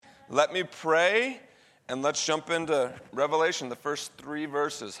Let me pray, and let's jump into Revelation, the first 3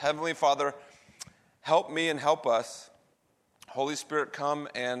 verses. Heavenly Father, help me and help us. Holy Spirit, come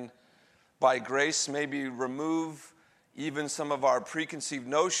and by grace maybe remove even some of our preconceived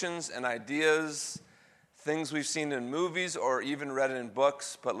notions and ideas, things we've seen in movies or even read in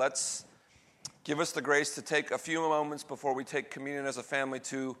books. But let's give us the grace to take a few moments before we take communion as a family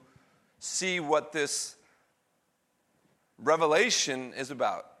to see what this revelation is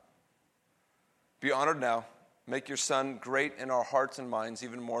about. Be honored now. Make your Son great in our hearts and minds,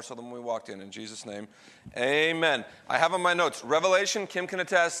 even more so than when we walked in. In Jesus' name, amen. I have on my notes, Revelation, Kim can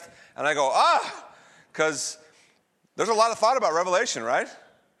attest, and I go, because there's a lot of thought about Revelation, right?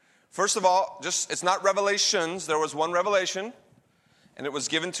 First of all, it's not revelations. There was one revelation, and it was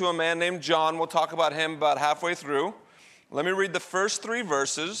given to a man named John. We'll talk about him about halfway through. Let me read the first 3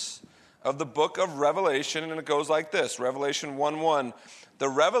 verses of the book of Revelation, and it goes like this. Revelation 1:1. The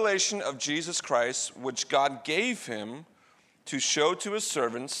revelation of Jesus Christ, which God gave him to show to his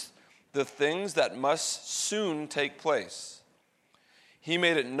servants the things that must soon take place. He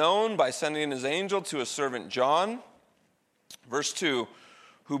made it known by sending his angel to his servant John. Verse 2,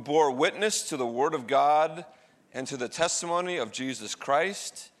 who bore witness to the word of God and to the testimony of Jesus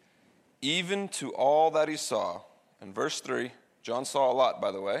Christ, even to all that he saw. And verse 3, John saw a lot,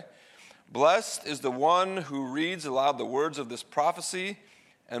 by the way. Blessed is the one who reads aloud the words of this prophecy,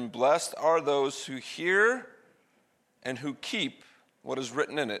 and blessed are those who hear and who keep what is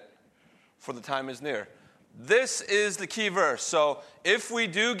written in it, for the time is near. This is the key verse. So if we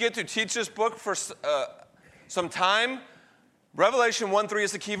do get to teach this book for some time, Revelation 1:3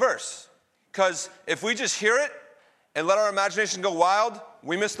 is the key verse. Because if we just hear it and let our imagination go wild,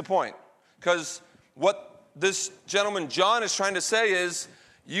 we miss the point. Because what this gentleman John is trying to say is,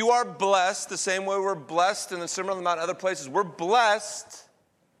 you are blessed the same way we're blessed in the Sermon on the Mount and other places. We're blessed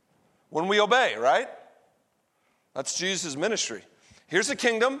when we obey, right? That's Jesus' ministry. Here's the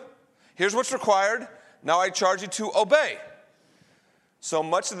kingdom. Here's what's required. Now I charge you to obey. So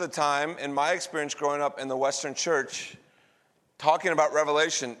much of the time, in my experience growing up in the Western church, talking about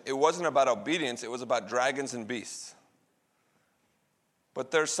Revelation, it wasn't about obedience. It was about dragons and beasts.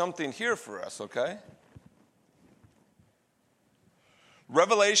 But there's something here for us, okay?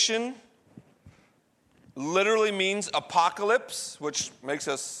 Revelation literally means apocalypse, which makes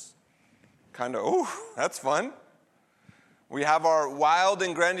us kind of, ooh, that's fun. We have our wild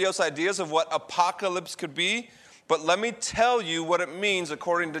and grandiose ideas of what apocalypse could be, but let me tell you what it means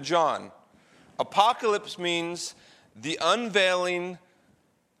according to John. Apocalypse means the unveiling,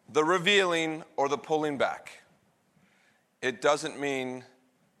 the revealing, or the pulling back. It doesn't mean,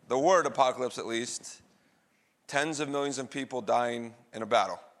 the word apocalypse at least, tens of millions of people dying in a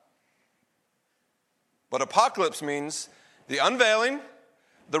battle. But apocalypse means the unveiling,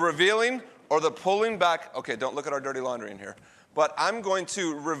 the revealing, or the pulling back. Okay, don't look at our dirty laundry in here. But I'm going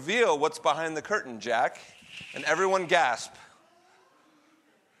to reveal what's behind the curtain, Jack. And everyone gasp.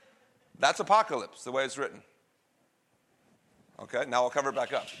 That's apocalypse, the way it's written. Okay, now I'll cover it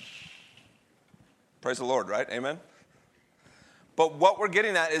back up. Praise the Lord, right? Amen? But what we're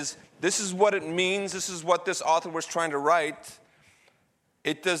getting at is, this is what it means. This is what this author was trying to write.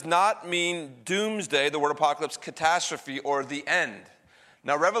 It does not mean doomsday, the word apocalypse, catastrophe, or the end.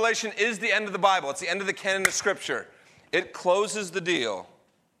 Now, Revelation is the end of the Bible. It's the end of the canon of Scripture. It closes the deal.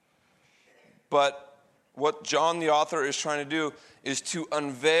 But what John, the author, is trying to do is to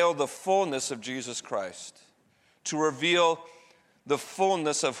unveil the fullness of Jesus Christ, to reveal the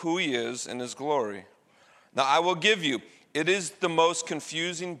fullness of who he is in his glory. Now, I will give you, it is the most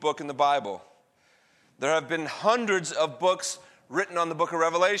confusing book in the Bible. There have been hundreds of books written on the book of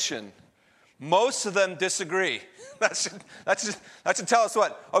Revelation. Most of them disagree. That should tell us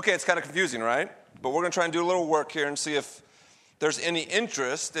what? Okay, it's kind of confusing, right? But we're going to try and do a little work here and see if there's any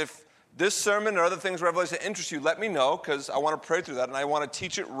interest. If this sermon or other things, Revelation, interest you, let me know, because I want to pray through that, and I want to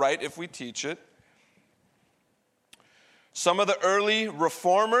teach it right if we teach it. Some of the early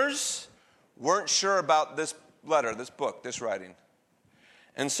reformers weren't sure about this letter, this book, this writing.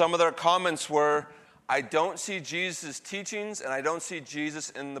 And some of their comments were, I don't see Jesus' teachings, and I don't see Jesus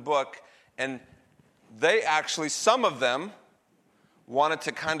in the book. And they actually, some of them, wanted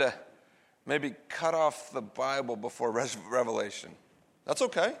to kind of maybe cut off the Bible before Revelation. That's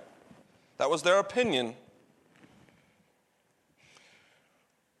okay. That was their opinion.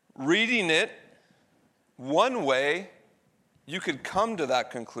 Reading it one way, you could come to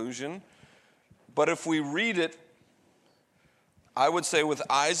that conclusion. But if we read it, I would say with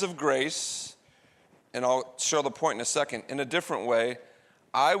eyes of grace, and I'll show the point in a second, in a different way,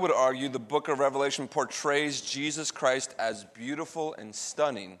 I would argue the book of Revelation portrays Jesus Christ as beautiful and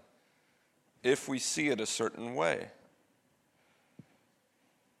stunning if we see it a certain way.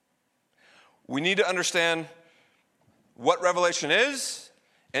 We need to understand what revelation is,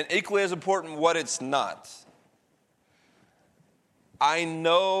 and equally as important, what it's not. I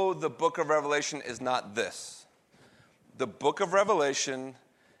know the book of Revelation is not this. The book of Revelation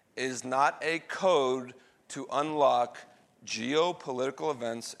is not a code to unlock geopolitical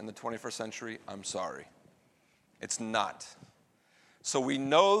events in the 21st century. I'm sorry. It's not. So we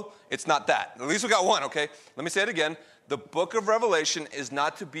know it's not that. At least we got one, okay? Let me say it again. The book of Revelation is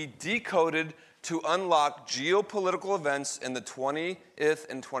not to be decoded to unlock geopolitical events in the 20th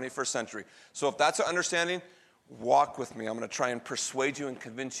and 21st century. So if that's an understanding, walk with me. I'm going to try and persuade you and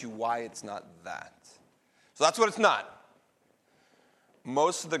convince you why it's not that. So that's what it's not.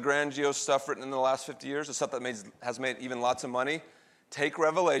 Most of the grandiose stuff written in the last 50 years, the stuff that has made even lots of money, take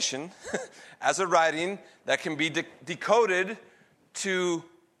Revelation as a writing that can be decoded to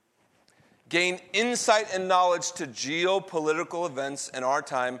gain insight and knowledge to geopolitical events in our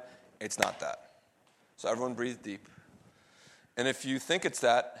time. It's not that. So everyone breathe deep. And if you think it's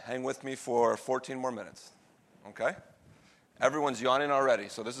that, hang with me for 14 more minutes. Okay? Everyone's yawning already,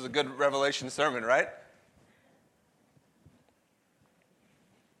 so this is a good Revelation sermon, right?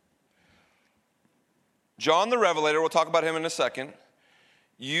 John the Revelator, we'll talk about him in a second,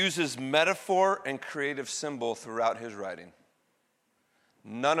 uses metaphor and creative symbol throughout his writing.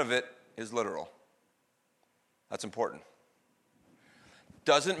 None of it is literal. That's important.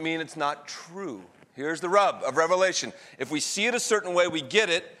 Doesn't mean it's not true. Here's the rub of Revelation. If we see it a certain way, we get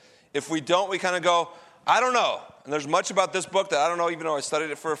it. If we don't, we kind of go, I don't know. And there's much about this book that I don't know, even though I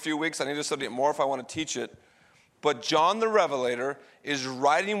studied it for a few weeks. I need to study it more if I want to teach it. But John the Revelator is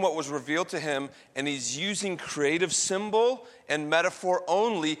writing what was revealed to him, and he's using creative symbol and metaphor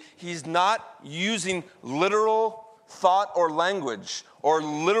only. He's not using literal thought or language or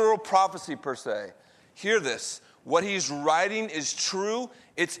literal prophecy per se. Hear this. What he's writing is true.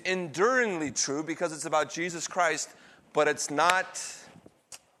 It's enduringly true because it's about Jesus Christ, but it's not,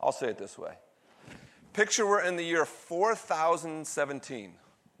 I'll say it this way. Picture we're in the year 4017.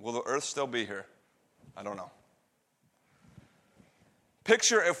 Will the earth still be here? I don't know.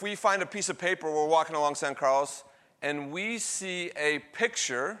 Picture if we find a piece of paper, we're walking along San Carlos, and we see a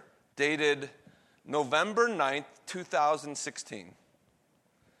picture dated November 9th, 2016.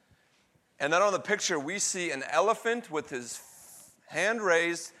 And then on the picture, we see an elephant with his hand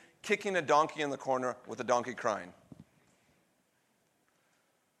raised, kicking a donkey in the corner with a donkey crying.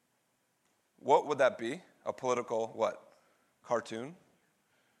 What would that be? A political what? Cartoon?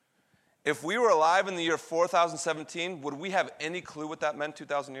 If we were alive in the year 4017, would we have any clue what that meant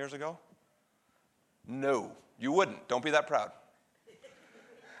 2,000 years ago? No, you wouldn't. Don't be that proud.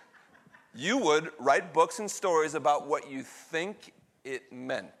 You would write books and stories about what you think it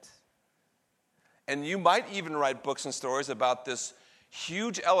meant. And you might even write books and stories about this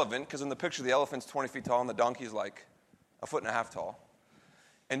huge elephant, because in the picture the elephant's 20 feet tall and the donkey's like 1.5 feet tall.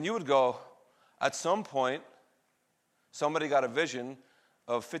 And you would go, at some point, somebody got a vision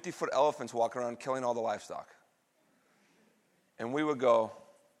of 50-foot elephants walking around killing all the livestock. And we would go,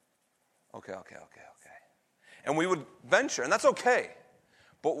 okay. And we would venture, and that's okay.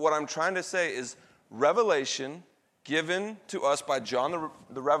 But what I'm trying to say is revelation given to us by John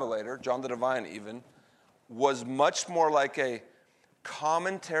the Revelator, John the Divine even, was much more like a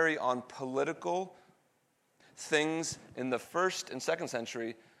commentary on political things in the 1st and 2nd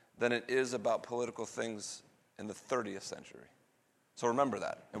century than it is about political things in the 30th century. So remember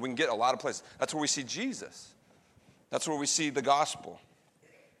that. And we can get a lot of places. That's where we see Jesus. That's where we see the gospel.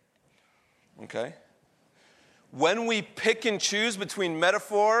 Okay? When we pick and choose between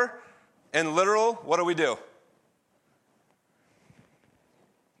metaphor and literal, what do?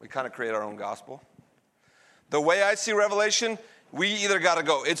 We kind of create our own gospel. The way I see Revelation, we either got to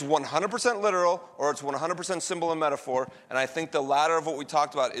go, it's 100% literal or it's 100% symbol and metaphor. And I think the latter of what we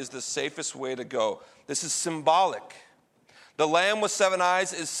talked about is the safest way to go. This is symbolic. The lamb with 7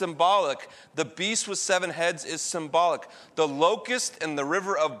 eyes is symbolic. The beast with 7 heads is symbolic. The locust and the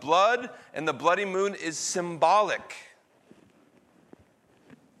river of blood and the bloody moon is symbolic.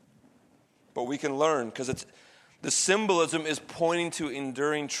 But we can learn because the symbolism is pointing to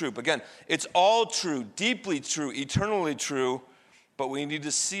enduring truth. Again, it's all true, deeply true, eternally true, but we need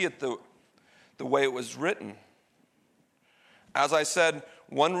to see it the way it was written. As I said,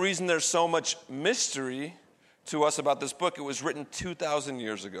 one reason there's so much mystery to us about this book, it was written 2,000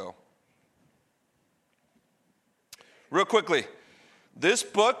 years ago. Real quickly, this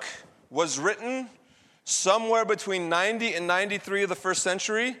book was written somewhere between 90 and 93 of the 1st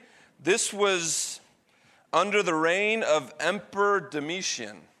century. This was under the reign of Emperor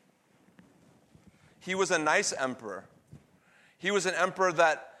Domitian. he was a nice emperor. He was an emperor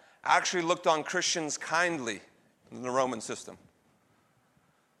that actually looked on Christians kindly in the Roman system.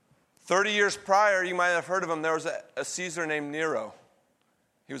 30 years prior, you might have heard of him, there was a Caesar named Nero.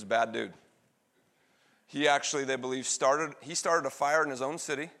 He was a bad dude. He actually, they believe, started a fire in his own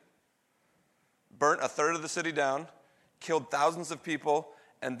city, burnt a third of the city down, killed thousands of people,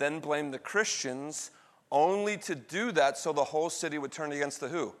 and then blamed the Christians, only to do that so the whole city would turn against the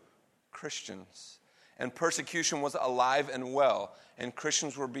who? Christians. And persecution was alive and well, and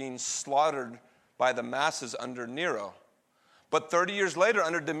Christians were being slaughtered by the masses under Nero. But 30 years later,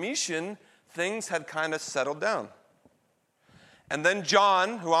 under Domitian, things had kind of settled down. And then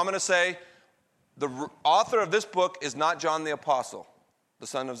John, who I'm going to say, the author of this book is not John the Apostle, the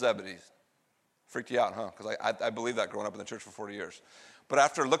son of Zebedee. Freaked you out, huh? Because I believe that growing up in the church for 40 years. But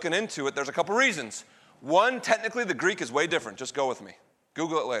after looking into it, there's a couple reasons. One, technically the Greek is way different. Just go with me.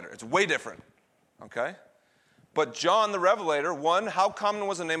 Google it later. It's way different. Okay? But John the Revelator, one, how common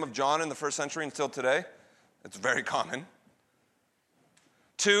was the name of John in the first century and still today? It's very common.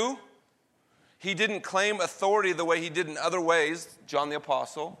 Two, he didn't claim authority the way he did in other ways, John the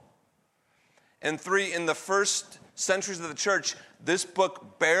Apostle. And three, in the first centuries of the church, this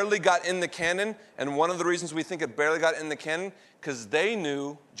book barely got in the canon. And one of the reasons we think it barely got in the canon, because they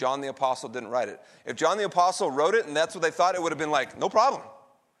knew John the Apostle didn't write it. If John the Apostle wrote it and that's what they thought, it would have been like, no problem.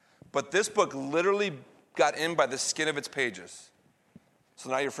 But this book literally got in by the skin of its pages. So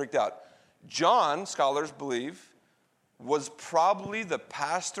now you're freaked out. John, scholars believe, was probably the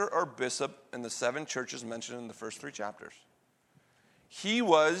pastor or bishop in the 7 churches mentioned in the first 3 chapters. He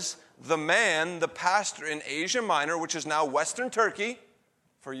was the man, the pastor in Asia Minor, which is now Western Turkey,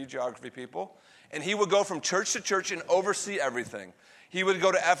 for you geography people. And he would go from church to church and oversee everything. He would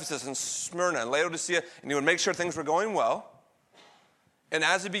go to Ephesus and Smyrna and Laodicea, and he would make sure things were going well. And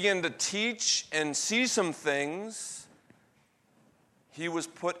as he began to teach and see some things, he was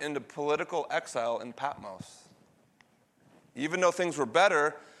put into political exile in Patmos. Even though things were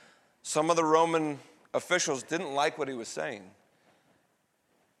better, some of the Roman officials didn't like what he was saying.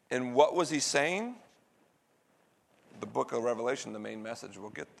 And what was he saying? The book of Revelation, the main message, we'll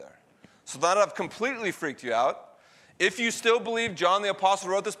get there. So that I've completely freaked you out. If you still believe John the Apostle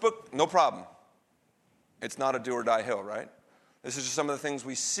wrote this book, no problem. It's not a do or die hill, right? This is just some of the things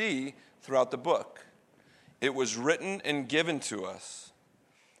we see throughout the book. It was written and given to us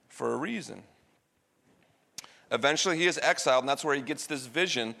for a reason. Eventually he is exiled, and that's where he gets this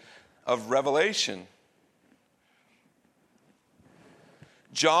vision of Revelation.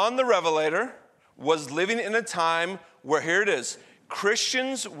 John the Revelator was living in a time where, here it is,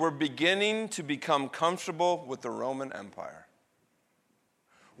 Christians were beginning to become comfortable with the Roman Empire.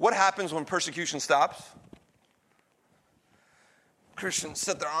 What happens when persecution stops? Christians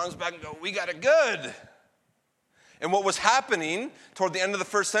set their arms back and go, we got it good. And what was happening toward the end of the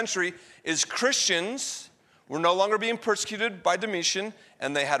first century is Christians were no longer being persecuted by Domitian,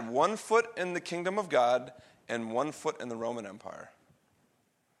 and they had one foot in the kingdom of God and one foot in the Roman Empire.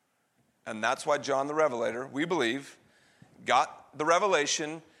 And that's why John the Revelator, we believe, got the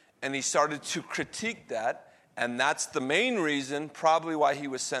revelation, and he started to critique that, and that's the main reason probably why he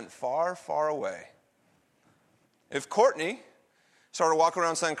was sent far, far away. If Courtney started walking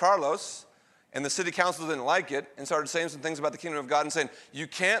around San Carlos, and the city council didn't like it, and started saying some things about the kingdom of God and saying, you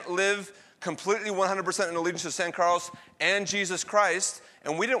can't live completely 100% in allegiance to San Carlos and Jesus Christ,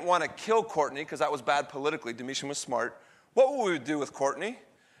 and we didn't want to kill Courtney because that was bad politically. Domitian was smart. What would we do with Courtney?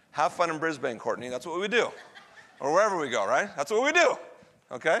 Have fun in Brisbane, Courtney. That's what we would do. Or wherever we go, right? That's what we do.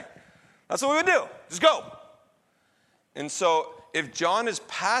 Okay? That's what we would do. Just go. And so if John is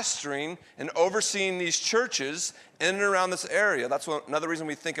pastoring and overseeing these churches in and around this area, that's another reason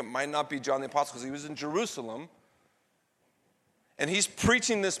we think it might not be John the Apostle, because he was in Jerusalem, and he's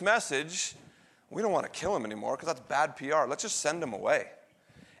preaching this message. We don't want to kill him anymore because that's bad PR. Let's just send him away.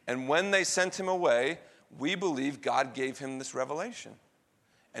 And when they sent him away, we believe God gave him this revelation.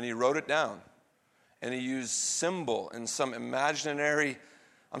 And he wrote it down. And he used symbol and some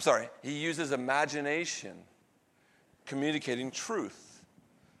he uses imagination communicating truth.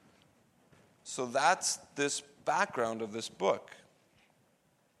 So that's this background of this book.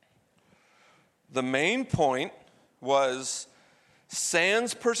 The main point was,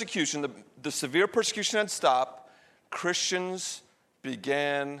 sans persecution, the severe persecution had stopped, Christians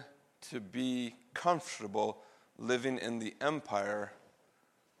began to be comfortable living in the empire,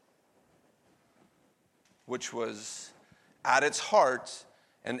 which was at its heart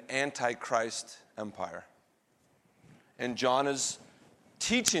an antichrist empire. And John is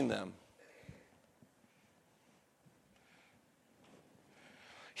teaching them.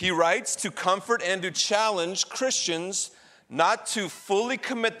 He writes to comfort and to challenge Christians not to fully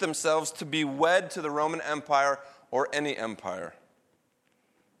commit themselves to be wed to the Roman Empire or any empire.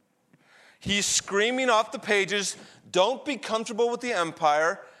 He's screaming off the pages, don't be comfortable with the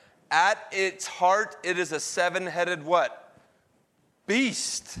empire. At its heart, it is a seven-headed what?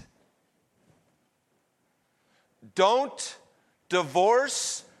 Beast. Don't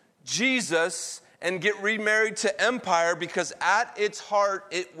divorce Jesus and get remarried to empire, because at its heart,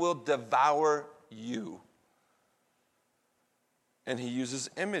 it will devour you. And he uses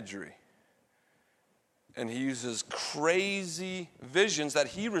imagery. And he uses crazy visions that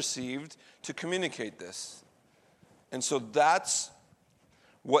he received to communicate this. And so that's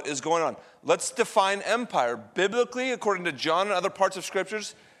what is going on. Let's define empire. Biblically, according to John and other parts of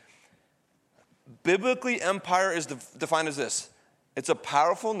scriptures, biblically, empire is defined as this. It's a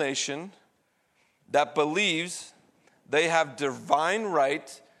powerful nation that believes they have divine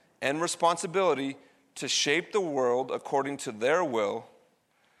right and responsibility to shape the world according to their will,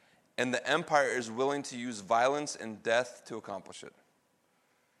 and the empire is willing to use violence and death to accomplish it.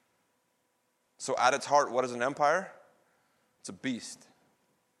 So at its heart, what is an empire? It's a beast.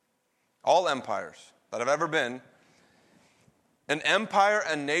 All empires that have ever been, an empire,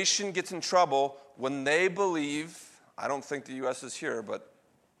 a nation gets in trouble when they believe, I don't think the U.S. is here, but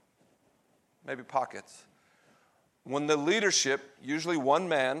maybe pockets. When the leadership, usually one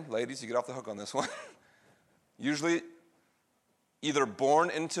man, ladies, you get off the hook on this one, usually either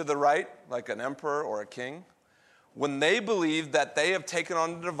born into the right, like an emperor or a king, when they believe that they have taken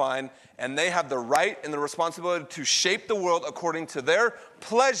on the divine and they have the right and the responsibility to shape the world according to their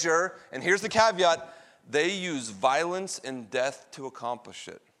pleasure, and here's the caveat, they use violence and death to accomplish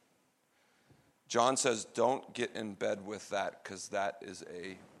it. John says, don't get in bed with that, because that is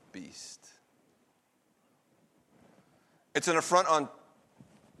a beast. It's an affront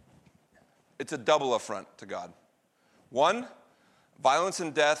it's a double affront to God. One, violence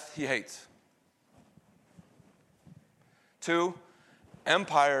and death he hates. Two,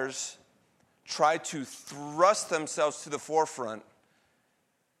 empires try to thrust themselves to the forefront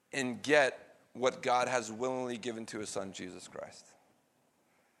and get what God has willingly given to his son, Jesus Christ.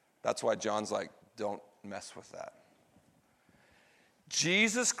 That's why John's like, don't mess with that.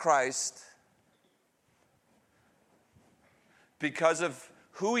 Jesus Christ, because of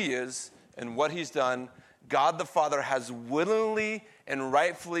who he is and what he's done, God the Father has willingly and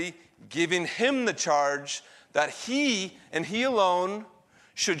rightfully given him the charge that he and he alone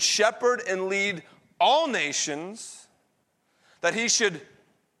should shepherd and lead all nations, that he should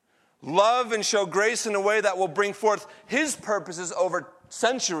love and show grace in a way that will bring forth his purposes over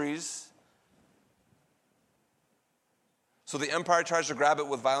centuries. So the empire tries to grab it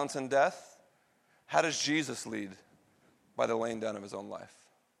with violence and death. How does Jesus lead? By the laying down of his own life.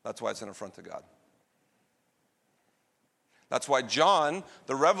 That's why it's an affront to God. That's why John,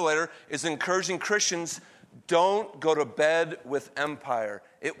 the Revelator, is encouraging Christians, don't go to bed with empire.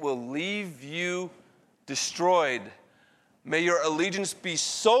 It will leave you destroyed. May your allegiance be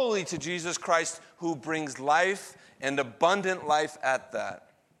solely to Jesus Christ, who brings life and abundant life at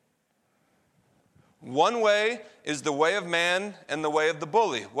that. One way is the way of man and the way of the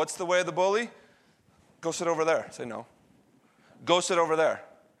bully. What's the way of the bully? Go sit over there. Say no. Go sit over there.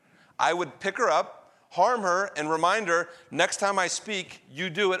 I would pick her up, harm her, and remind her, next time I speak,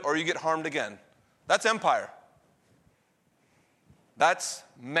 you do it or you get harmed again. That's empire. That's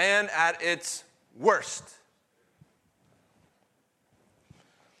man at its worst.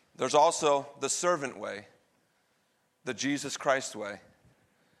 There's also the servant way, the Jesus Christ way.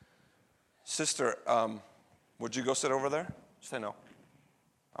 Sister, would you go sit over there? Say no.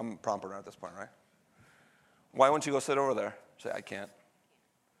 I'm prompting her at this point, right? Why won't you go sit over there? Say, I can't.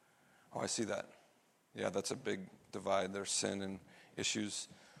 Oh, I see that. Yeah, that's a big divide. There's sin and issues.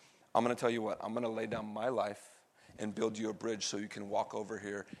 I'm going to tell you what. I'm going to lay down my life and build you a bridge so you can walk over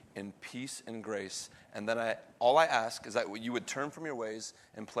here in peace and grace. And then all I ask is that you would turn from your ways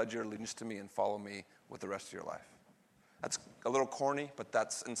and pledge your allegiance to me and follow me with the rest of your life. That's a little corny, but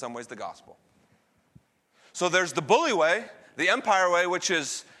that's in some ways the gospel. So there's the bully way, the empire way, which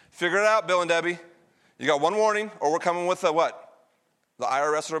is figure it out, Bill and Debbie. You got one warning, or we're coming with a what? The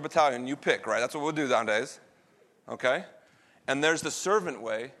IRS or a battalion. You pick, right? That's what we'll do nowadays. Okay? And there's the servant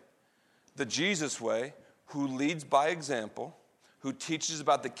way, the Jesus way, who leads by example, who teaches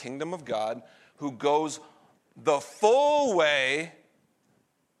about the kingdom of God, who goes the full way,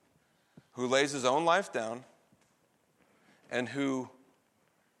 who lays his own life down, and who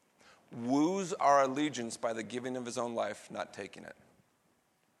woos our allegiance by the giving of his own life, not taking it.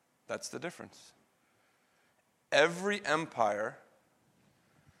 That's the difference. Every empire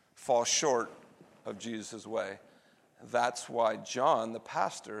fall short of Jesus' way. That's why John, the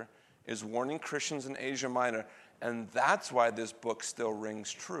pastor, is warning Christians in Asia Minor, and that's why this book still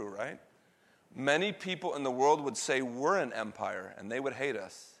rings true, right? Many people in the world would say we're an empire, and they would hate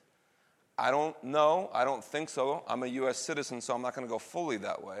us. I don't know. I don't think so. I'm a U.S. citizen, so I'm not going to go fully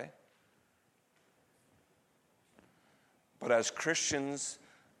that way. But as Christians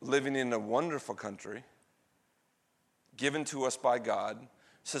living in a wonderful country, given to us by God,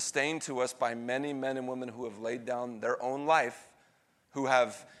 sustained to us by many men and women who have laid down their own life, who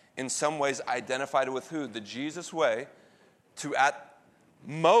have in some ways identified with who? The Jesus way, to at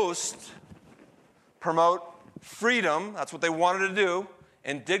most promote freedom, that's what they wanted to do,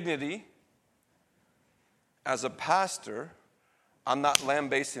 and dignity. As a pastor, I'm not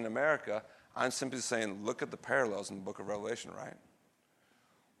lambasting America. I'm simply saying, look at the parallels in the book of Revelation, right?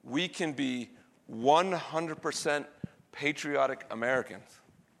 We can be 100% patriotic Americans.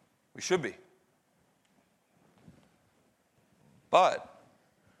 We should be. But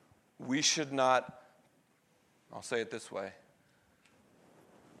we should not, I'll say it this way,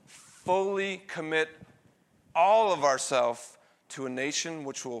 fully commit all of ourselves to a nation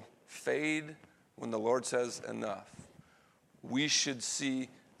which will fade when the Lord says enough. We should see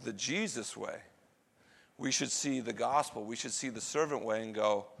the Jesus way. We should see the gospel. We should see the servant way and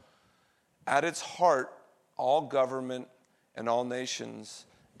go, at its heart, all government and all nations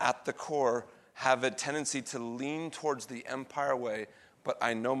at the core have a tendency to lean towards the empire way, but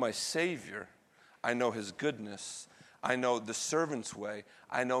I know my Savior. I know his goodness. I know the servant's way.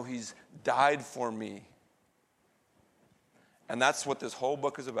 I know he's died for me. And that's what this whole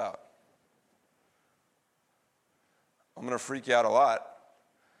book is about. I'm going to freak you out a lot.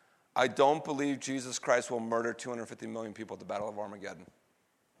 I don't believe Jesus Christ will murder 250 million people at the Battle of Armageddon.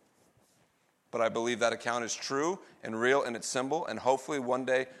 But I believe that account is true and real and it's symbol, and hopefully one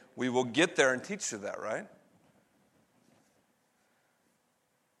day we will get there and teach you that, right?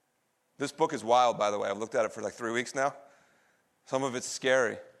 This book is wild, by the way. I've looked at it for like 3 weeks now. Some of it's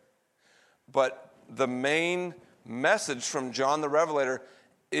scary. But the main message from John the Revelator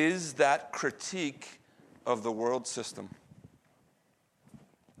is that critique of the world system.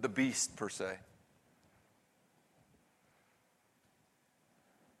 The beast, per se.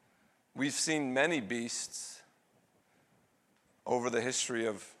 We've seen many beasts over the history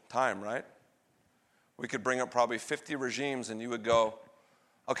of time, right? We could bring up probably 50 regimes and you would go,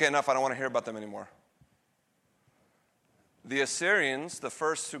 okay, enough, I don't want to hear about them anymore. The Assyrians, the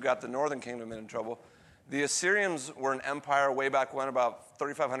first who got the northern kingdom in trouble, the Assyrians were an empire way back when, about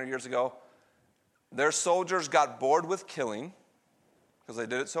 3,500 years ago. Their soldiers got bored with killing, because they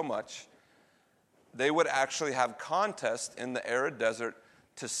did it so much. They would actually have contests in the arid desert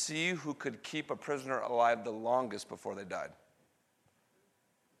to see who could keep a prisoner alive the longest before they died.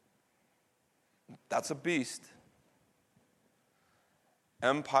 That's a beast.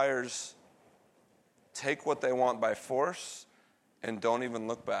 Empires take what they want by force and don't even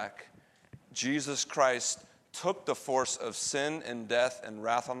look back. Jesus Christ took the force of sin and death and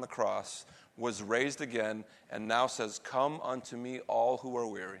wrath on the cross, was raised again, and now says, come unto me all who are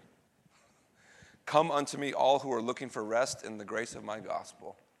weary. Come unto me all who are looking for rest in the grace of my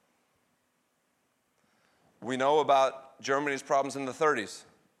gospel. We know about Germany's problems in the 30s.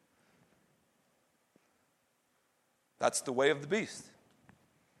 That's the way of the beast.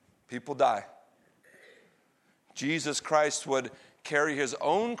 People die. Jesus Christ would carry his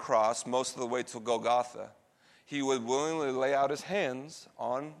own cross most of the way to Golgotha. He would willingly lay out his hands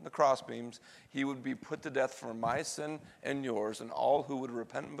on the crossbeams. He would be put to death for my sin and yours and all who would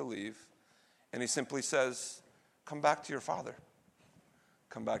repent and believe. And he simply says, come back to your Father.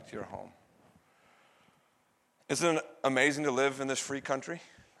 Come back to your home. Isn't it amazing to live in this free country?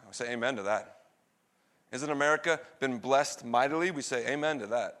 I would say amen to that. Isn't America been blessed mightily? We say amen to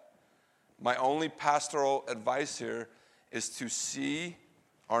that. My only pastoral advice here is to see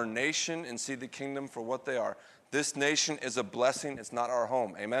our nation and see the kingdom for what they are. This nation is a blessing. It's not our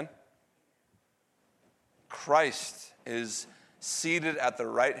home. Amen? Christ is seated at the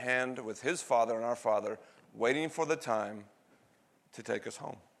right hand with his Father and our Father, waiting for the time to take us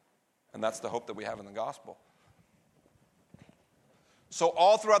home. And that's the hope that we have in the gospel. So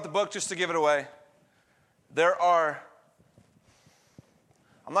all throughout the book, just to give it away, there are,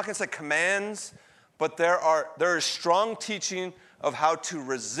 I'm not going to say commands, but there is strong teaching of how to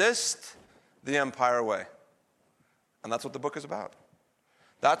resist the empire way. And that's what the book is about.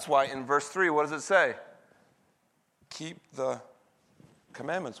 That's why in verse 3, what does it say? Keep the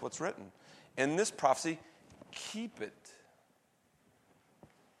commandments, what's written. In this prophecy, keep it.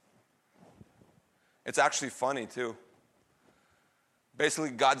 It's actually funny, too.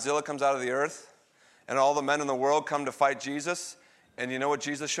 Basically, Godzilla comes out of the earth, and all the men in the world come to fight Jesus. And you know what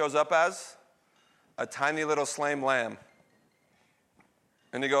Jesus shows up as? A tiny little slain lamb.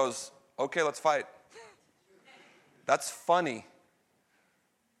 And he goes, okay, let's fight. That's funny.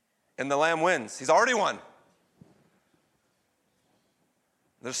 And the lamb wins. He's already won.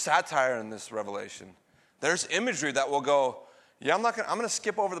 There's satire in this revelation. There's imagery that will go, yeah, I'm going to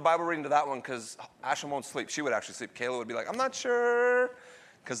skip over the Bible reading to that one because Ashley won't sleep. She would actually sleep. Kayla would be like, I'm not sure.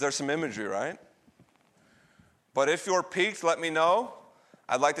 Because there's some imagery, right? But if you're piqued, let me know.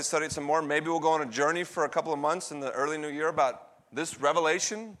 I'd like to study it some more. Maybe we'll go on a journey for a couple of months in the early new year about this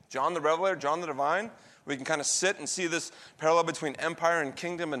revelation, John the Revelator, John the Divine. We can kind of sit and see this parallel between empire and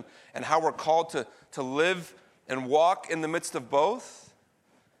kingdom and how we're called to live and walk in the midst of both.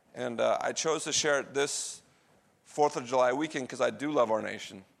 And I chose to share it this 4th of July weekend because I do love our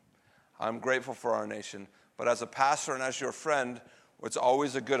nation. I'm grateful for our nation. But as a pastor and as your friend, it's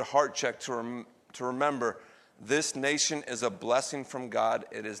always a good heart check to remember this nation is a blessing from God.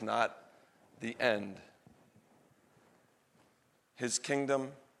 It is not the end. His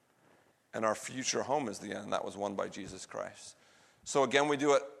kingdom and our future home is the end. That was won by Jesus Christ. So again, we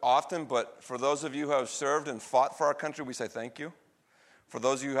do it often, but for those of you who have served and fought for our country, we say thank you. For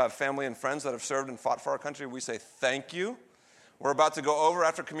those of you who have family and friends that have served and fought for our country, we say thank you. We're about to go over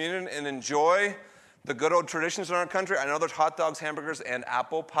after communion and enjoy the good old traditions in our country. I know there's hot dogs, hamburgers, and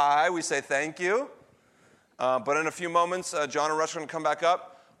apple pie. We say thank you. But in a few moments, John and Russ are going to come back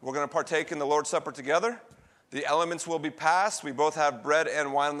up. We're going to partake in the Lord's Supper together. The elements will be passed. We both have bread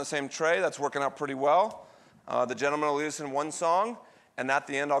and wine on the same tray. That's working out pretty well. The gentleman will lead us in one song. And at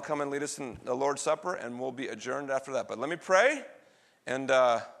the end, I'll come and lead us in the Lord's Supper, and we'll be adjourned after that. But let me pray. And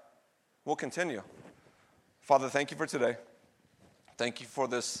we'll continue. Father, thank you for today. Thank you for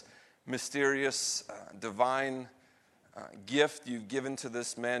this mysterious, divine gift you've given to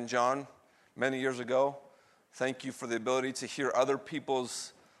this man, John, many years ago. Thank you for the ability to hear other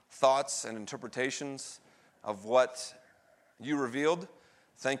people's thoughts and interpretations of what you revealed.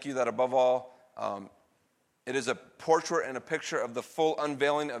 Thank you that above all, it is a portrait and a picture of the full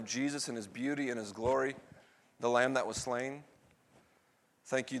unveiling of Jesus and his beauty and his glory, the Lamb that was slain.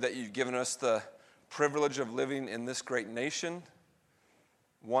 Thank you that you've given us the privilege of living in this great nation,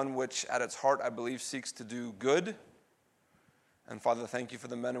 one which at its heart, I believe, seeks to do good. And Father, thank you for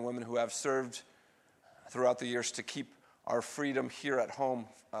the men and women who have served throughout the years to keep our freedom here at home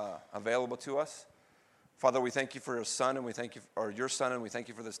available to us. Father, we thank you for your son, and we thank you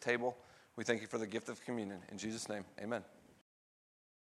for this table. We thank you for the gift of communion. In Jesus' name, amen.